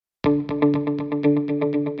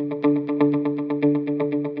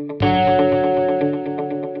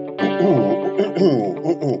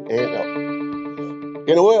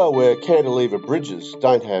cantilever bridges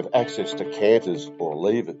don't have access to canters or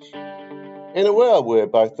levers. In a world where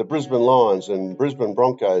both the Brisbane Lions and Brisbane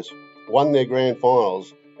Broncos won their grand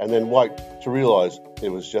finals and then woke to realise it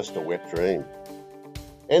was just a wet dream.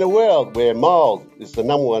 In a world where mould is the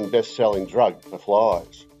number one best-selling drug for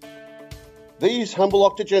flies. These humble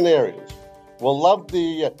octogenarians will love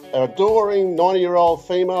the adoring 90-year-old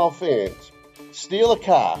female fans, steal a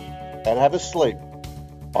car and have a sleep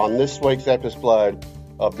on this week's episode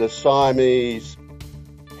of the Siamese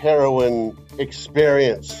Heroin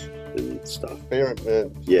Experience. And stuff.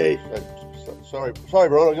 Yeah. Sorry,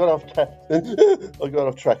 Brian. I got off track. I got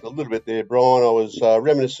off track a little bit there, Brian. I was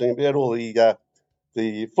reminiscing about all the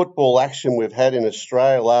football action we've had in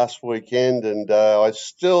Australia last weekend, and I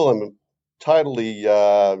still am totally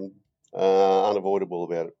unavoidable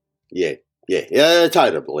about it. Yeah,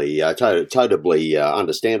 totally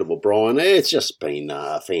understandable, Brian. It's just been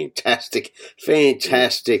a fantastic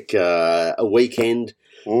weekend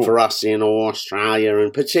for us in Australia,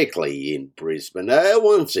 and particularly in Brisbane.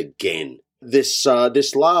 Once again, this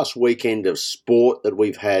last weekend of sport that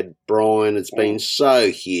we've had, Brian, it's been so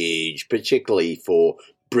huge, particularly for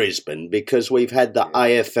Brisbane, because we've had the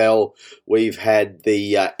AFL, we've had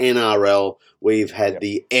the NRL, we've had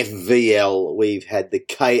the FVL, we've had the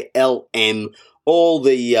KLM, all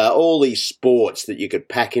these sports that you could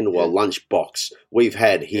pack into a lunchbox we've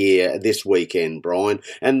had here this weekend, Brian.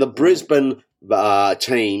 And the Brisbane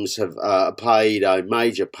teams have played a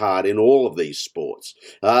major part in all of these sports,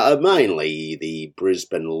 mainly the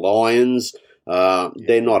Brisbane Lions.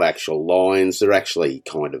 They're not actual lions, they're actually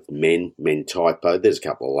kind of men typo. There's a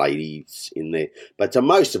couple of ladies in there, but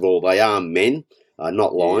most of all, they are men,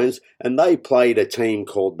 not lions, and they played a team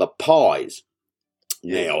called the Pies.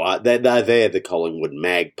 Now, they're the Collingwood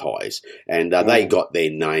Magpies, and they got their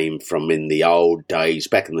name from in the old days,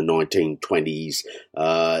 back in the 1920s,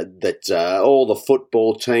 that all the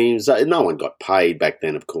football teams, no one got paid back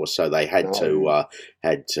then, of course, so they had to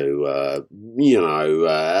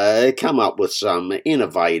come up with some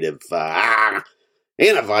innovative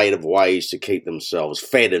ways to keep themselves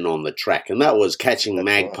fed and on the track, and that was catching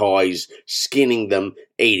magpies, skinning them,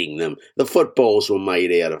 eating them. The footballs were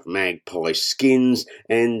made out of magpie skins,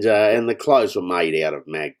 and the clothes were made out of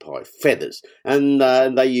magpie feathers, and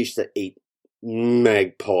they used to eat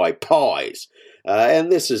magpie pies.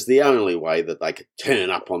 And this is the only way that they could turn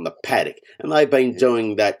up on the paddock. And they've been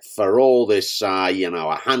doing that for all this,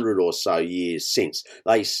 100 or so years since.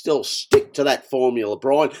 They still stick to that formula,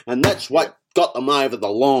 Brian, and that's what got them over the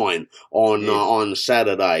line on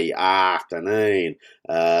Saturday afternoon.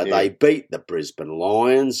 They beat the Brisbane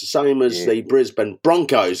Lions, same as the Brisbane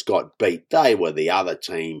Broncos got beat. They were the other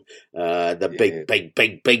team,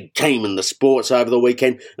 big team in the sports over the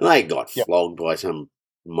weekend, and they got flogged by some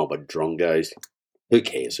mob of drongos. Who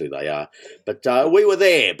cares who they are? But we were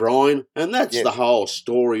there, Brian, and that's the whole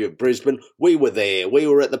story of Brisbane. We were there. We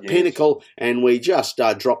were at the pinnacle, and we just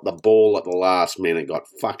dropped the ball at the last minute, got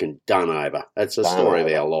fucking done over. That's the story of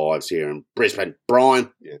our lives here in Brisbane, Brian.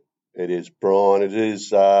 Yeah, it is, Brian. It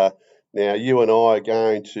is. Now, you and I are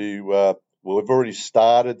going to. We've already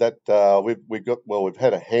started that. We've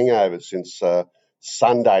had a hangover since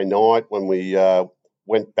Sunday night when we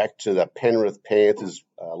went back to the Penrith Panthers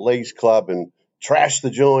Leagues Club and trashed the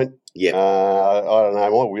joint. I don't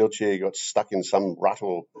know. My wheelchair got stuck in some rut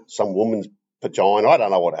or some woman's vagina. I don't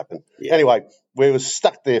know what happened. Anyway, we were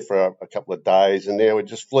stuck there for a couple of days, and now we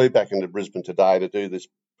just flew back into Brisbane today to do this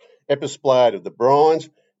episode of the Brines.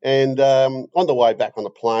 And on the way back on the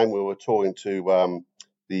plane, we were talking to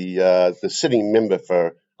the sitting member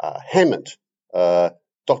for Hammond,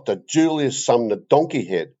 Dr. Julius Sumner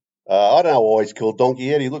Donkeyhead. I don't know why he's called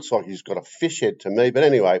Donkeyhead. He looks like he's got a fish head to me. But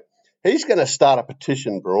anyway, he's going to start a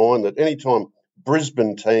petition, Brian, that anytime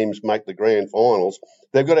Brisbane teams make the grand finals,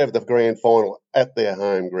 they've got to have the grand final at their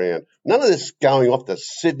home ground. None of this going off to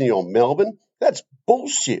Sydney or Melbourne. That's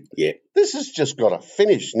bullshit. Yeah. This has just got to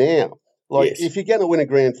finish now. If you're going to win a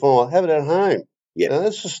grand final, have it at home. Yeah. Now,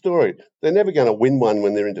 that's the story. They're never going to win one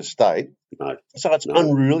when they're interstate. No. So it's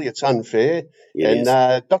unruly. It's unfair. And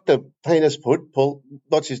Dr. Penis Paul,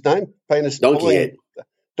 what's his name? Penis Donkeyhead.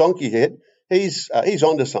 He's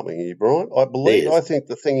onto something here, Brian. I believe. I think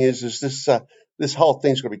the thing is this whole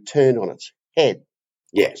thing's got to be turned on its head,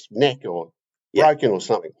 its neck, or broken or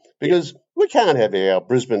something. Because we can't have our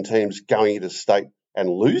Brisbane teams going interstate and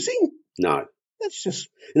losing. No. That's just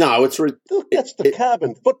that's the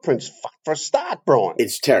carbon footprints for a start, Brian.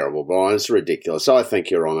 It's terrible, Brian. It's ridiculous. I think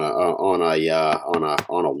you're on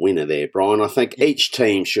a winner there, Brian. I think each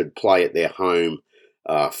team should play at their home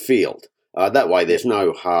field. That way, there's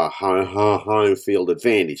no home field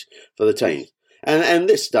advantage for the teams. And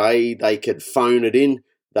this day they could phone it in.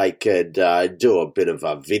 They could do a bit of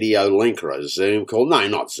a video link or a Zoom call. No,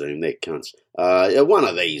 not Zoom, they're cunts. One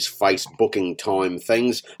of these Facebooking time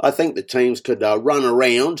things. I think the teams could run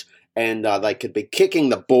around and they could be kicking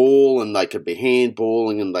the ball and they could be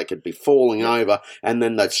handballing and they could be falling over, and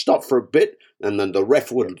then they'd stop for a bit and then the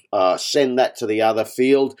ref would send that to the other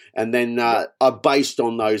field, and then based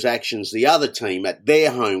on those actions, the other team at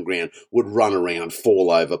their home ground would run around,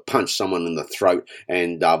 fall over, punch someone in the throat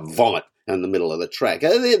and vomit in the middle of the track.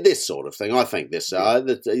 This sort of thing. I think this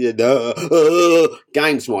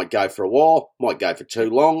games might go for a while, might go for too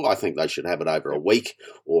long. I think they should have it over a week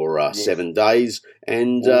or 7 days,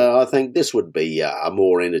 and I think this would be a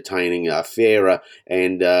more entertaining, fairer,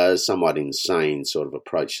 and somewhat insane sort of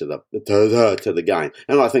approach to the game.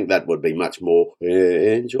 And I think that would be much more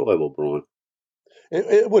enjoyable, Brian.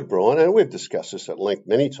 It would, Brian, and we've discussed this at length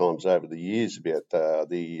many times over the years about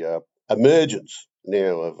the emergence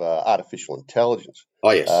now of artificial intelligence.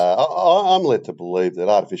 Oh, yes. I'm led to believe that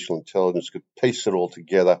artificial intelligence could piece it all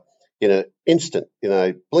together in an instant, in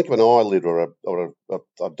a blink of an eyelid or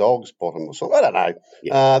a dog's bottom or something. I don't know.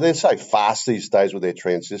 Yeah. They're so fast these days with their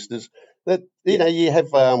transistors that, you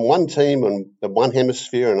have one team in one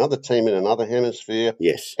hemisphere, another team in another hemisphere.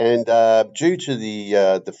 Yes. And due to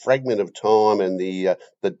the fragment of time and the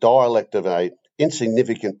dialect of a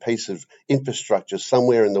insignificant piece of infrastructure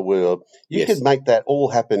somewhere in the world, you could make that all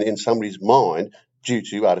happen in somebody's mind due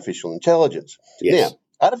to artificial intelligence. Yes. Now,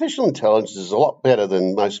 artificial intelligence is a lot better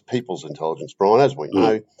than most people's intelligence, Brian. As we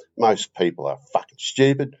know, most people are fucking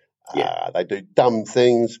stupid. They do dumb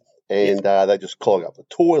things, and they just clog up the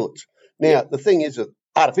toilets. Now, the thing is that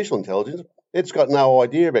artificial intelligence, it's got no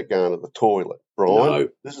idea about going to the toilet, Brian. No.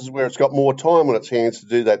 This is where it's got more time on its hands to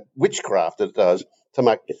do that witchcraft that it does to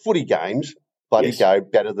make footy games bloody go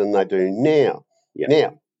better than they do now. Yep.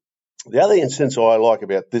 Now, the other instance I like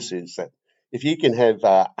about this is that if you can have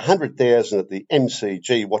 100,000 at the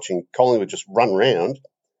MCG watching Collingwood just run around,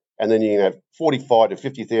 and then you can have 45 to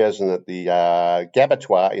 50,000 at the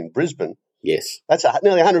Gabatoir in Brisbane. Yes. That's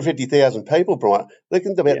nearly 150,000 people, Brian.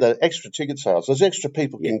 Think about the extra ticket sales. Those extra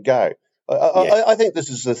people can go. I think this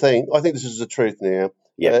is the thing. I think this is the truth now.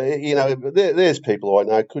 There's people I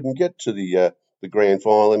know couldn't get to the grand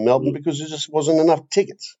final in Melbourne because there just wasn't enough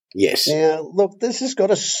tickets. Yes. Now, look, this has got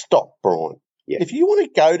to stop, Brian. Yeah. If you want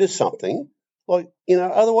to go to something,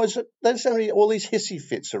 otherwise there's only all these hissy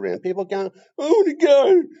fits around. People going, I want to go.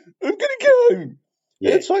 I'm going to go.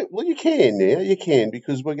 Yeah. It's like, well, you can now. You can,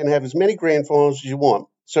 because we're going to have as many grand finals as you want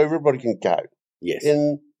so everybody can go. Yes.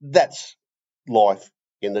 And that's life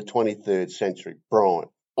in the 23rd century, Brian.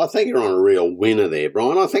 I think you're on a real winner there,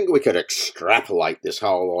 Brian. I think we could extrapolate this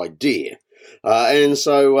whole idea. And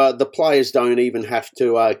so the players don't even have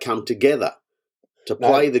to come together to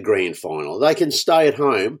play the grand final. They can stay at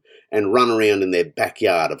home and run around in their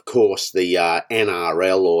backyard. Of course, the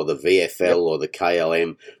NRL or the VFL or the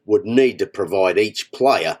KLM would need to provide each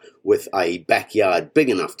player with a backyard big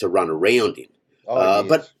enough to run around in.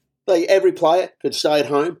 But every player could stay at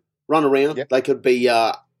home, run around. Yep. They could be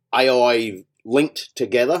AI linked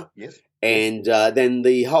together. Yes. And then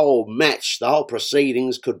the whole match, the whole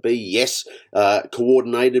proceedings could be,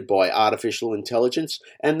 coordinated by artificial intelligence.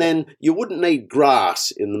 And then you wouldn't need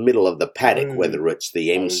grass in the middle of the paddock, whether it's the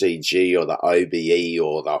MCG or the OBE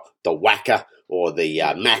or the Wacker or the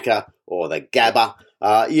Macca or the Gabba.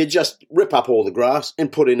 You just rip up all the grass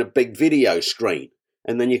and put in a big video screen.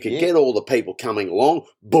 And then you could get all the people coming along,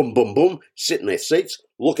 boom, boom, boom, sit in their seats,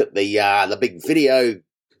 look at the big video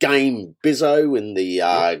game bizzo in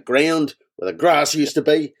the ground where the grass used to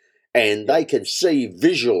be, and they could see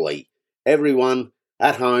visually everyone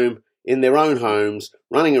at home in their own homes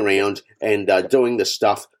running around and doing the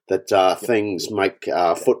stuff that things make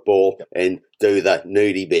football and do the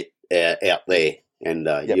nudie bit out there. And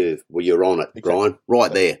you're on it, Brian.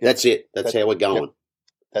 Right there. That's it. That's how we're going.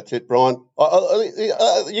 That's it, Brian.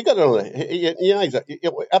 You got it on there. You know exactly.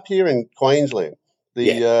 Up here in Queensland,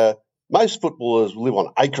 most footballers live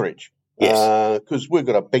on acreage. Yes. Because we've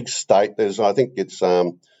got a big state. I think it's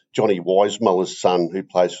Johnny Weissmuller's son who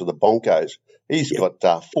plays for the Broncos. He's got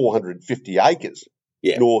 450 acres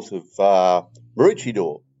north of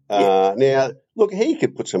Maroochydore. Now, look, he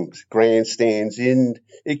could put some grandstands in.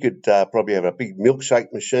 He could probably have a big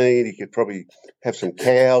milkshake machine. He could probably have some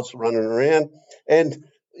cows running around. And,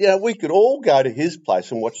 we could all go to his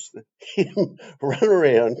place and watch him run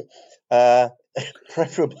around,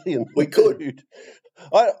 preferably in the nude.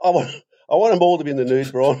 I want them all to be in the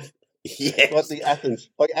nude, Brian. Yes.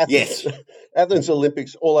 Like Athens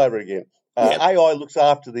Olympics all over again. AI looks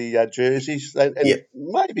after the jerseys, and Yep.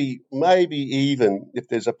 maybe even if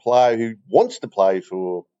there's a player who wants to play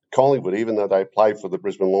for Collingwood, even though they play for the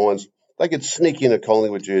Brisbane Lions, they could sneak in a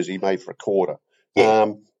Collingwood jersey made for a quarter.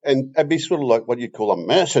 Yeah. And be sort of like what you call a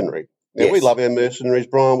mercenary. Now, we Yes. love our mercenaries,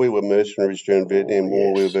 Brian. We were mercenaries during the Vietnam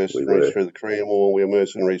War. We were mercenaries through the Korean War. We were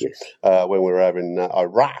mercenaries when we were over in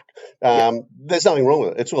Iraq. There's nothing wrong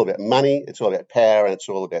with it. It's all about money. It's all about power, and it's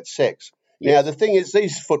all about sex. Yes. Now, the thing is,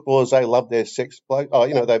 these footballers, they love their sex blokes. Oh,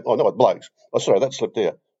 not blokes. Oh, sorry, that slipped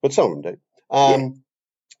out. But some of them do.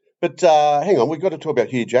 But hang on, we've got to talk about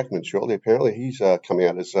Hugh Jackman shortly. Apparently, he's come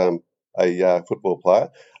out as a football player.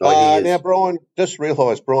 Now, Brian, just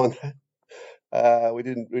realised, Brian, we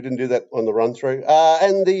didn't do that on the run through.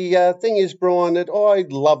 And the thing is, Brian, that I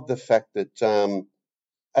love the fact that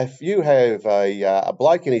if you have a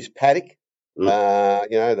bloke in his paddock,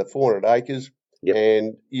 the 400 acres,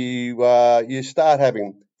 and you start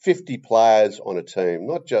having 50 players on a team,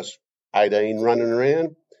 not just 18 running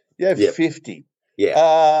around. You have 50.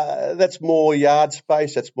 Yeah. That's more yard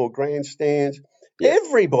space. That's more grandstands. Yeah.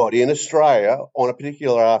 Everybody in Australia on a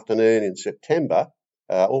particular afternoon in September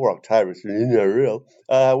or October,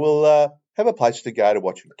 will have a place to go to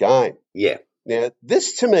watch a game. Yeah. Now,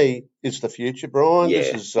 this to me is the future, Brian. Yeah.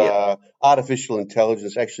 This is artificial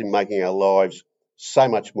intelligence actually making our lives so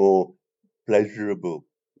much more pleasurable.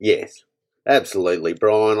 Yes. Absolutely,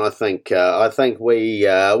 Brian. I think we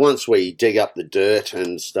once we dig up the dirt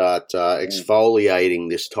and start exfoliating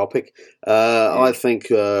this topic, I think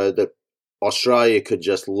that Australia could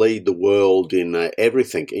just lead the world in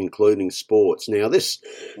everything, including sports. Now, this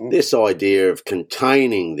idea of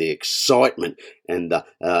containing the excitement and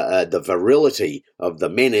the virility of the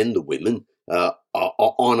men and the women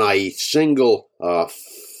on a single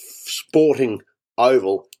sporting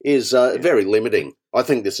oval is very limiting. I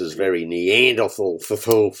think this is very Neanderthal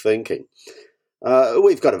thinking.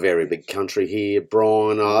 We've got a very big country here,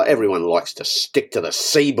 Brian. Everyone likes to stick to the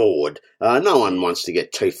seaboard. No one wants to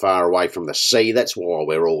get too far away from the sea. That's why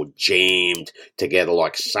we're all jammed together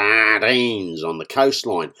like sardines on the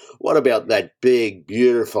coastline. What about that big,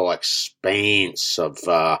 beautiful expanse of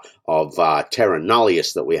terra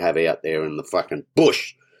nullius that we have out there in the fucking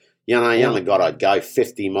bush? You know, you only got to go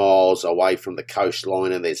 50 miles away from the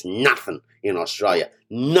coastline and there's nothing in Australia.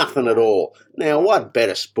 Nothing at all. Now, what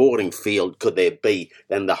better sporting field could there be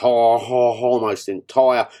than the almost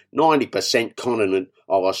entire 90% continent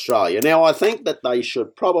of Australia? Now, I think that they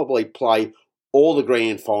should probably play all the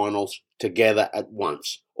grand finals together at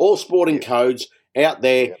once. All sporting codes out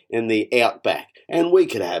there in the outback. And we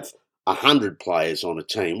could have 100 players on a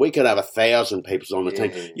team. We could have 1,000 people on a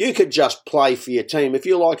team. You could just play for your team. If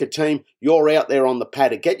you like a team, you're out there on the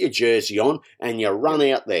paddock. Get your jersey on and you run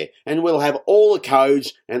out there. And we'll have all the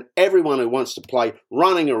codes and everyone who wants to play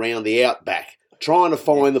running around the outback, trying to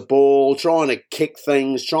find the ball, trying to kick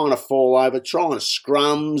things, trying to fall over, trying to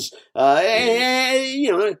scrums.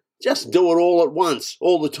 Just do it all at once,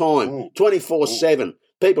 all the time, 24/7.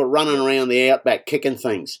 People running around the outback kicking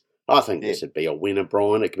things. I think this would be a winner,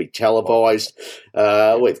 Brian. It could be televised.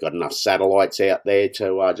 We've got enough satellites out there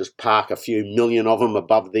to just park a few million of them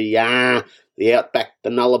above the outback, the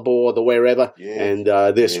Nullarbor, the wherever. And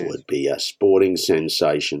this would be a sporting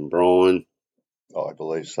sensation, Brian. I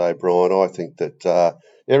believe so, Brian. I think that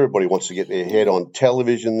everybody wants to get their head on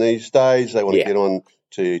television these days. They want to get on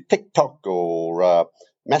to TikTok or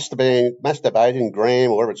masturbating,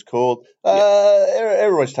 Graham, or whatever it's called.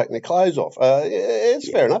 Everybody's taking their clothes off. It's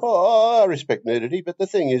fair enough. I respect nudity, but the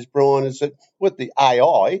thing is, Brian, is that with the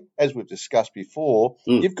AI, as we've discussed before,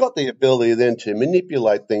 you've got the ability then to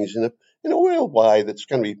manipulate things in a real way that's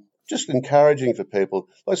going to be just encouraging for people.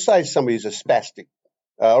 Like say somebody's a spastic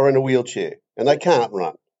or in a wheelchair and they can't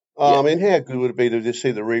run. I mean, how good would it be to just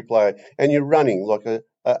see the replay and you're running like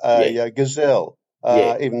a gazelle?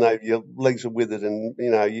 Even though your legs are withered and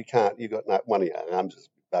you can't, you've got one of your arms is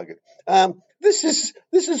buggered. This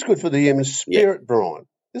is good for the human spirit, Brian.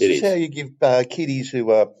 This is how you give kiddies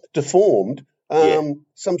who are deformed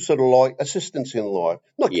some sort of like assistance in life,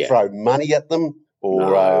 not throw money at them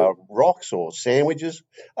or rocks or sandwiches.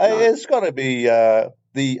 It's got to be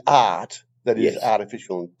the art that is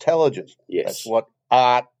artificial intelligence. That's what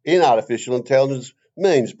art in artificial intelligence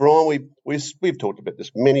means, Brian. We've talked about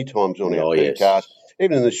this many times on our podcast,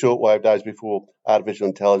 even in the shortwave days before artificial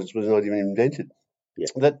intelligence was not even invented.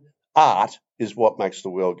 That art is what makes the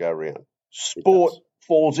world go round. Sport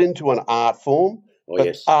falls into an art form,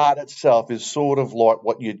 but art itself is sort of like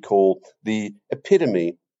what you'd call the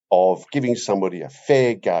epitome of giving somebody a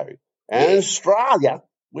fair go. And in Australia,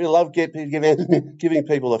 we love giving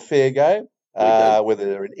people a fair go, whether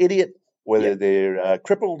they're an idiot, whether they're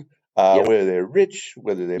crippled, Yep. whether they're rich,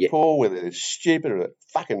 whether they're Yep. poor, whether they're stupid or they're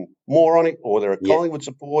fucking moronic or they're a Yep. Collingwood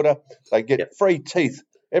supporter. They get Yep. free teeth.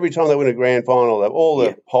 Every time they win a grand final, all the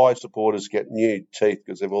Yep. Pie supporters get new teeth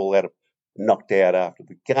because they've all had it knocked out after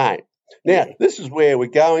the game. Now, this is where we're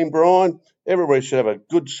going, Brian. Everybody should have a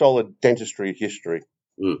good, solid dentistry history.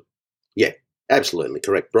 Yeah, absolutely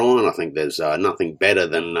correct, Brian. I think there's nothing better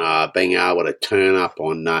than being able to turn up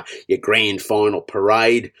on your grand final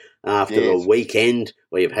parade after a weekend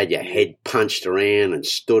where you've had your head punched around and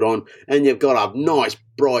stood on, and you've got a nice,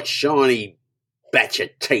 bright, shiny batch of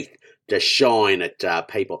teeth to shine at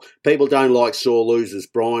people. People don't like sore losers,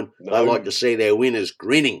 Brian. No. They like to see their winners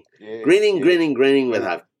grinning. Grinning with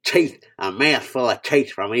a mouthful of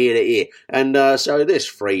teeth from ear to ear. And so this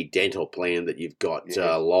free dental plan that you've got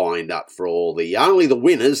lined up for only the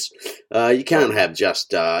winners, you can't have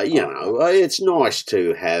just, it's nice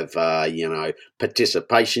to have,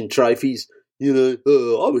 participation trophies. I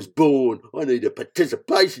was born, I need a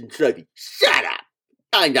participation trophy. Shut up!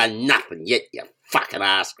 I ain't done nothing yet, you fucking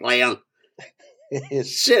ass clown.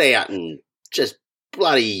 Sit out and just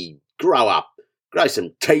bloody grow up. Grow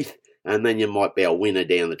some teeth, and then you might be a winner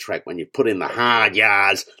down the track when you put in the hard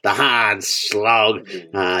yards, the hard slog.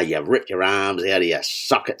 You've ripped your arms out of your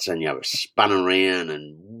sockets and you've spun around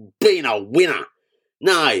and been a winner.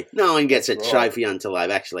 No one gets a trophy until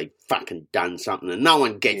they've actually fucking done something, and no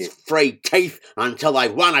one gets free teeth until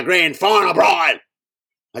they've won a grand final, Brian.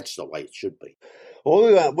 That's the way it should be.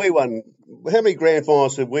 Well, we won. How many grand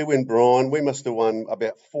finals did we win, Brian? We must have won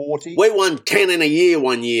about 40. We won 10 in a year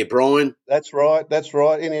one year, Brian. That's right.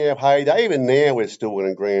 In our heyday. Even now we're still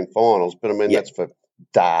winning grand finals, but I mean that's for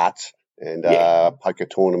darts and poker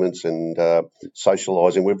tournaments and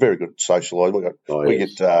socialising. We're very good at socialising.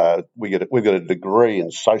 We've got a degree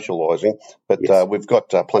in socialising, but we've got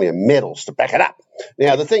plenty of medals to back it up.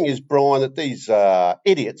 Now the thing is, Brian, that these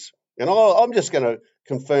idiots, and I'm just going to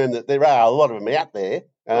confirm that there are a lot of them out there.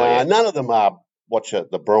 None of them are watch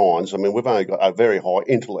the Bryans. I mean, we've only got a very high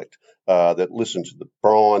intellect that listen to the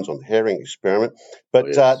Bryans on the herring experiment.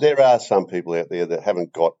 But there are some people out there that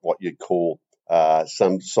haven't got what you'd call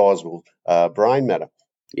some sizable brain matter.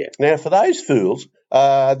 Yeah. Now, for those fools,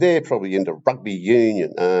 they're probably into rugby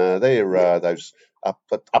union. They're those up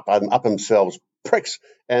themselves pricks,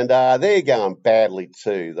 and they're going badly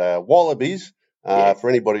too. They're wallabies. For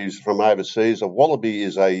anybody who's from overseas, a wallaby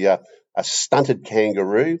is a stunted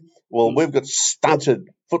kangaroo. Well, we've got stunted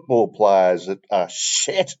football players that are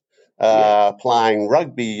shit playing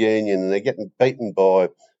rugby union, and they're getting beaten by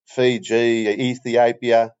Fiji,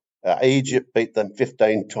 Ethiopia, Egypt beat them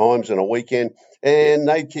 15 times in a weekend, and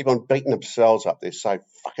they keep on beating themselves up. They're so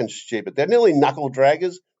fucking stupid. They're nearly knuckle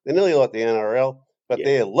draggers. They're nearly like the NRL, but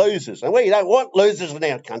they're losers. And we don't want losers in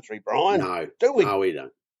our country, Brian. No, do we? No, we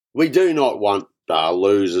don't. We do not want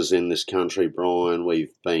losers in this country, Brian.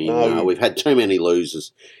 We've had too many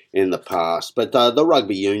losers in the past. But the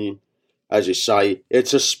rugby union, as you say,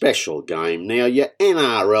 it's a special game. Now, your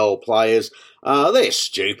NRL players, they're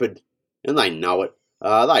stupid, and they know it.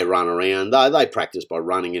 They run around. They practice by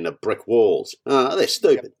running into brick walls. They're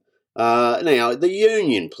stupid. Now, the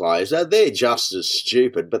union players, they're just as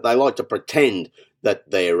stupid, but they like to pretend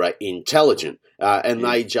that they're intelligent. And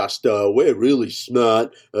they just, we're really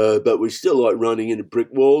smart, but we still like running into brick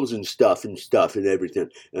walls and stuff and everything.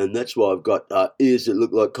 And that's why I've got ears that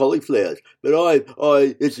look like cauliflowers. But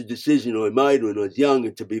it's a decision I made when I was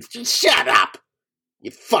young to be... Shut up! You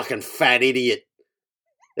fucking fat idiot.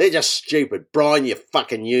 They're just stupid. Brian, you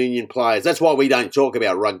fucking union players. That's why we don't talk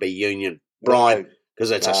about rugby union, Brian, because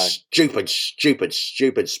it's a stupid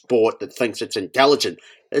sport that thinks it's intelligent.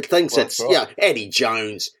 It thinks Eddie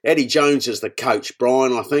Jones. Eddie Jones is the coach,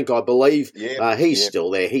 Brian, I believe. He's still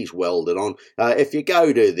there. He's welded on. If you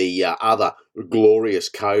go to the other glorious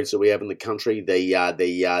codes that we have in the country, the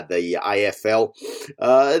AFL,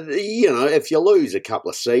 if you lose a couple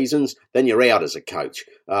of seasons, then you're out as a coach.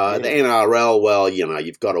 The NRL, well,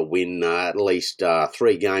 you've got to win at least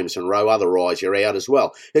 3 games in a row, otherwise you're out as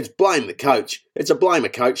well. It's blame the coach. It's a blame a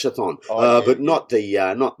coach-a-thon, not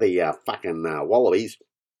the fucking Wallabies.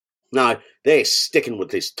 No, they're sticking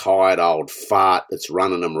with this tired old fart that's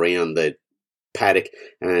running them around the paddock,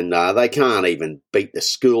 and they can't even beat the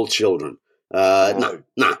school children. No,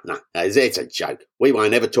 it's a joke. We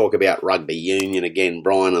won't ever talk about rugby union again,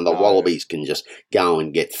 Brian, and the Wallabies can just go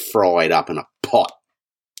and get fried up in a pot.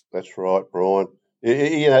 That's right, Brian.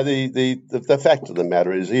 The fact of the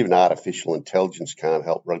matter is, even artificial intelligence can't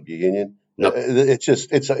help rugby union. Nope. It's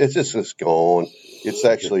just gone. It's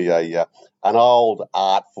actually an old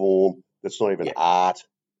art form that's not even art.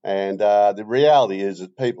 And the reality is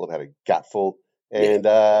that people have had a gutful, And,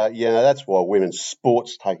 that's why women's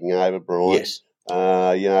sport's taking over, Brian. Yes.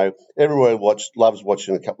 Everyone loves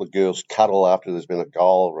watching a couple of girls cuddle after there's been a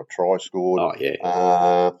goal or a try scored. Oh,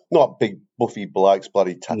 yeah. Not big buffy blokes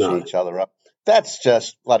bloody touching each other up. That's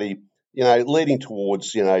just bloody, leading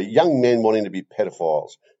towards, young men wanting to be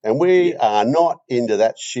pedophiles. And we are not into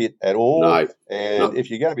that shit at all. No. And if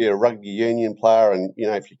you're going to be a rugby union player and,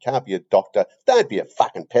 if you can't be a doctor, don't be a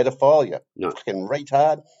fucking pedophile, you fucking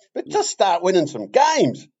retard. But just start winning some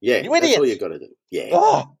games. Yeah, you idiots. That's all you got to do. Yeah.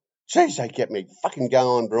 Oh, jeez, they get me fucking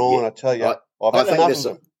going, Brian. I tell you, I've had enough of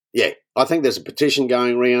them. Yeah, I think there's a petition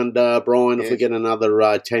going around, Brian. If we get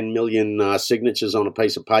another 10 million signatures on a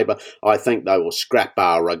piece of paper, I think they will scrap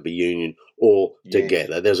our rugby union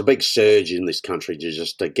altogether. There's a big surge in this country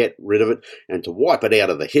to get rid of it and to wipe it out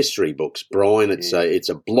of the history books, Brian. It's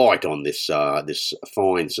a blight on this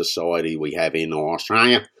fine society we have in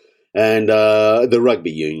Australia. And the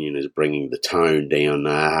rugby union is bringing the tone down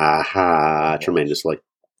tremendously.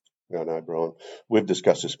 No, Brian. We've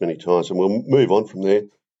discussed this many times, and we'll move on from there.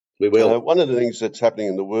 We will. One of the things that's happening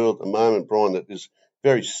in the world at the moment, Brian, that is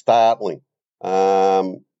very startling.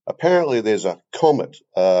 Apparently, there's a comet.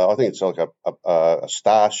 I think it's like a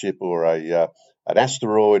starship or an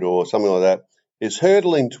asteroid or something like that. Is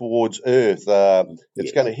hurtling towards Earth.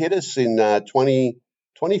 It's going to hit us in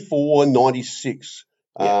 2496.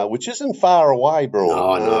 Which isn't far away, Brian.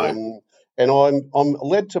 No, no. And I'm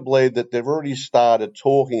led to believe that they've already started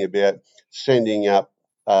talking about sending up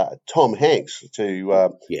Tom Hanks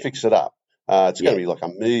to fix it up. It's going to be like a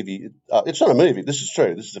movie. It's not a movie. This is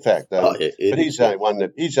true. This is a fact. But he's the only one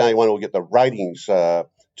who will get the ratings to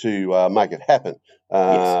make it happen.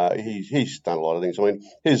 He's done a lot of things. I mean,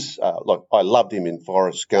 I loved him in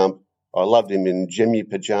Forrest Gump. I loved him in Jimmy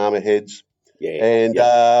Pajama Heads.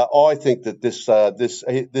 I think that this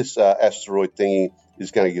asteroid thingy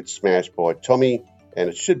is going to get smashed by Tommy, and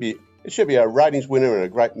it should be a ratings winner and a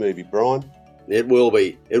great movie, Brian. It will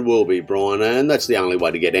be, Brian, and that's the only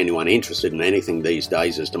way to get anyone interested in anything these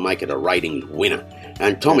days is to make it a ratings winner.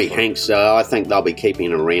 And Tommy Hanks, I think they'll be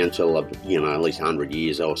keeping him around till at least 100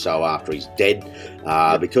 years or so after he's dead,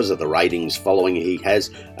 because of the ratings following he has.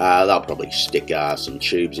 They'll probably stick some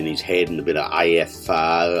tubes in his head and a bit of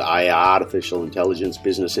artificial intelligence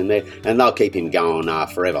business in there, and they'll keep him going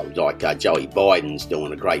forever. Like Joey Biden's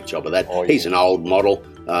doing a great job of that. He's an old model.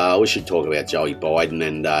 We should talk about Joey Biden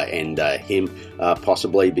and him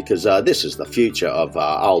possibly, because this is the future of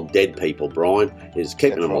old dead people, Brian, is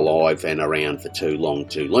keeping them alive and around for too long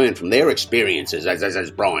to learn from their experiences,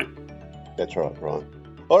 as Brian. That's right, Brian.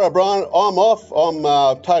 All right, Brian, I'm off. I'm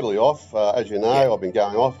totally off, as you know. I've been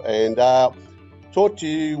going off, and talk to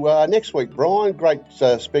you next week, Brian. Great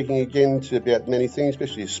speaking again about many things,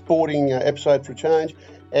 especially a sporting episode for a change.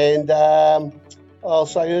 And I'll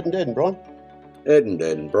say Erd and Dead, Brian. Erd and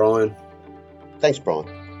Dead, Brian. Thanks, Brian.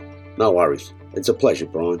 No worries. It's a pleasure,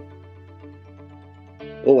 Brian.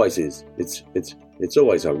 Always is. It's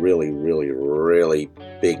always a really, really, really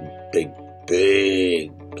big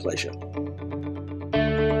pleasure.